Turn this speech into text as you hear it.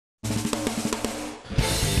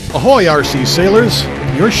Ahoy, RC sailors!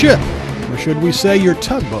 Your ship, or should we say your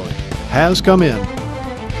tugboat, has come in.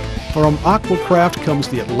 From AquaCraft comes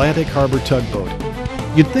the Atlantic Harbor Tugboat.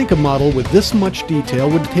 You'd think a model with this much detail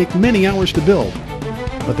would take many hours to build.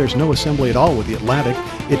 But there's no assembly at all with the Atlantic.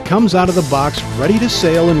 It comes out of the box ready to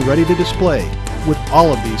sail and ready to display, with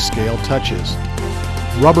all of these scale touches.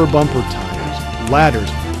 Rubber bumper tires,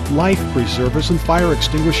 ladders, life preservers and fire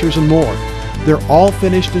extinguishers and more. They're all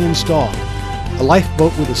finished and installed. A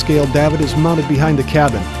lifeboat with a scaled davit is mounted behind the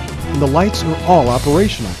cabin, and the lights are all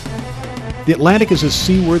operational. The Atlantic is as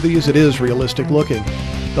seaworthy as it is realistic looking.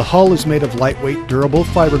 The hull is made of lightweight, durable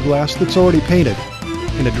fiberglass that's already painted,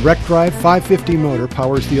 and a direct drive 550 motor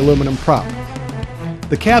powers the aluminum prop.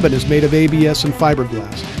 The cabin is made of ABS and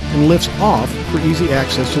fiberglass and lifts off for easy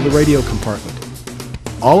access to the radio compartment.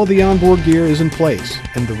 All of the onboard gear is in place,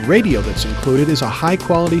 and the radio that's included is a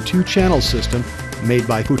high-quality 2-channel system made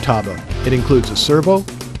by Futaba. It includes a servo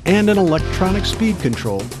and an electronic speed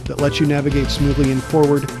control that lets you navigate smoothly in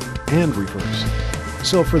forward and reverse.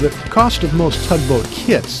 So for the cost of most tugboat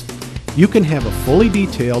kits, you can have a fully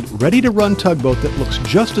detailed, ready-to-run tugboat that looks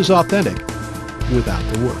just as authentic without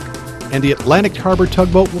the work. And the Atlantic Harbor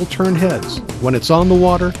Tugboat will turn heads when it's on the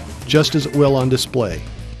water, just as it will on display.